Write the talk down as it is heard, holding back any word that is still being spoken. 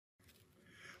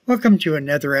Welcome to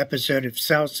another episode of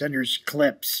South Center's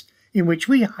Clips, in which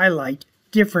we highlight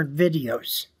different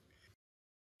videos.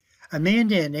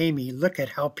 Amanda and Amy look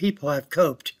at how people have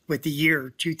coped with the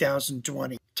year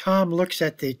 2020. Tom looks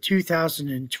at the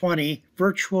 2020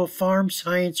 Virtual Farm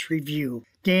Science Review.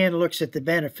 Dan looks at the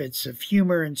benefits of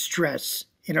humor and stress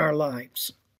in our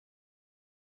lives.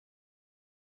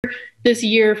 This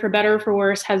year, for better or for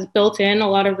worse, has built in a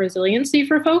lot of resiliency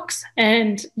for folks.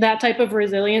 And that type of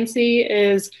resiliency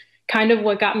is kind of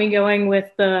what got me going with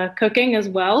the cooking as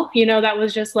well. You know, that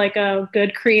was just like a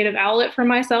good creative outlet for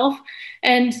myself.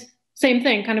 And same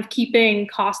thing, kind of keeping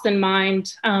cost in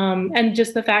mind. And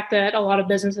just the fact that a lot of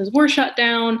businesses were shut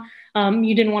down.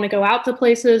 You didn't want to go out to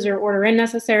places or order in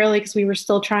necessarily because we were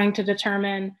still trying to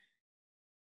determine.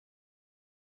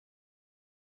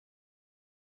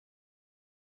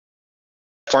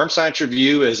 Farm Science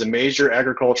Review is a major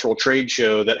agricultural trade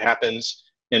show that happens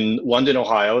in London,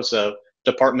 Ohio. It's a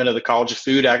department of the College of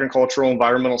Food, Agricultural, and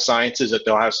Environmental Sciences at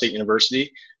The Ohio State University.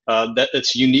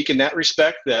 It's unique in that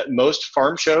respect that most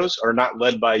farm shows are not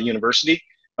led by a university.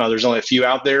 There's only a few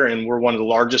out there, and we're one of the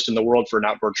largest in the world for an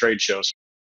outdoor trade show.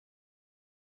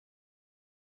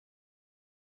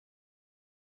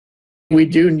 We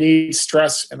do need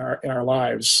stress in our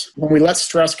lives. When we let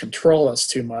stress control us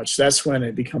too much, that's when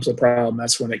it becomes a problem.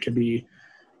 That's when it can be,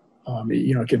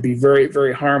 it can be very,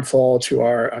 very harmful to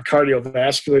our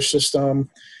cardiovascular system.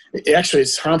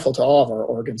 It's harmful to all of our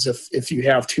organs if you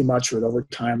have too much of it over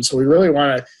time. So we really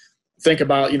want to think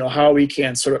about, how we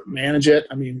can sort of manage it.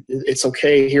 I mean, it's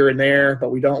okay here and there,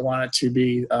 but we don't want it to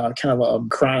be kind of a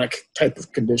chronic type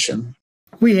of condition.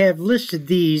 We have listed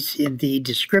these in the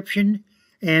description.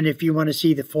 And if you want to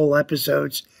see the full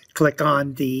episodes, click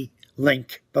on the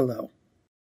link below.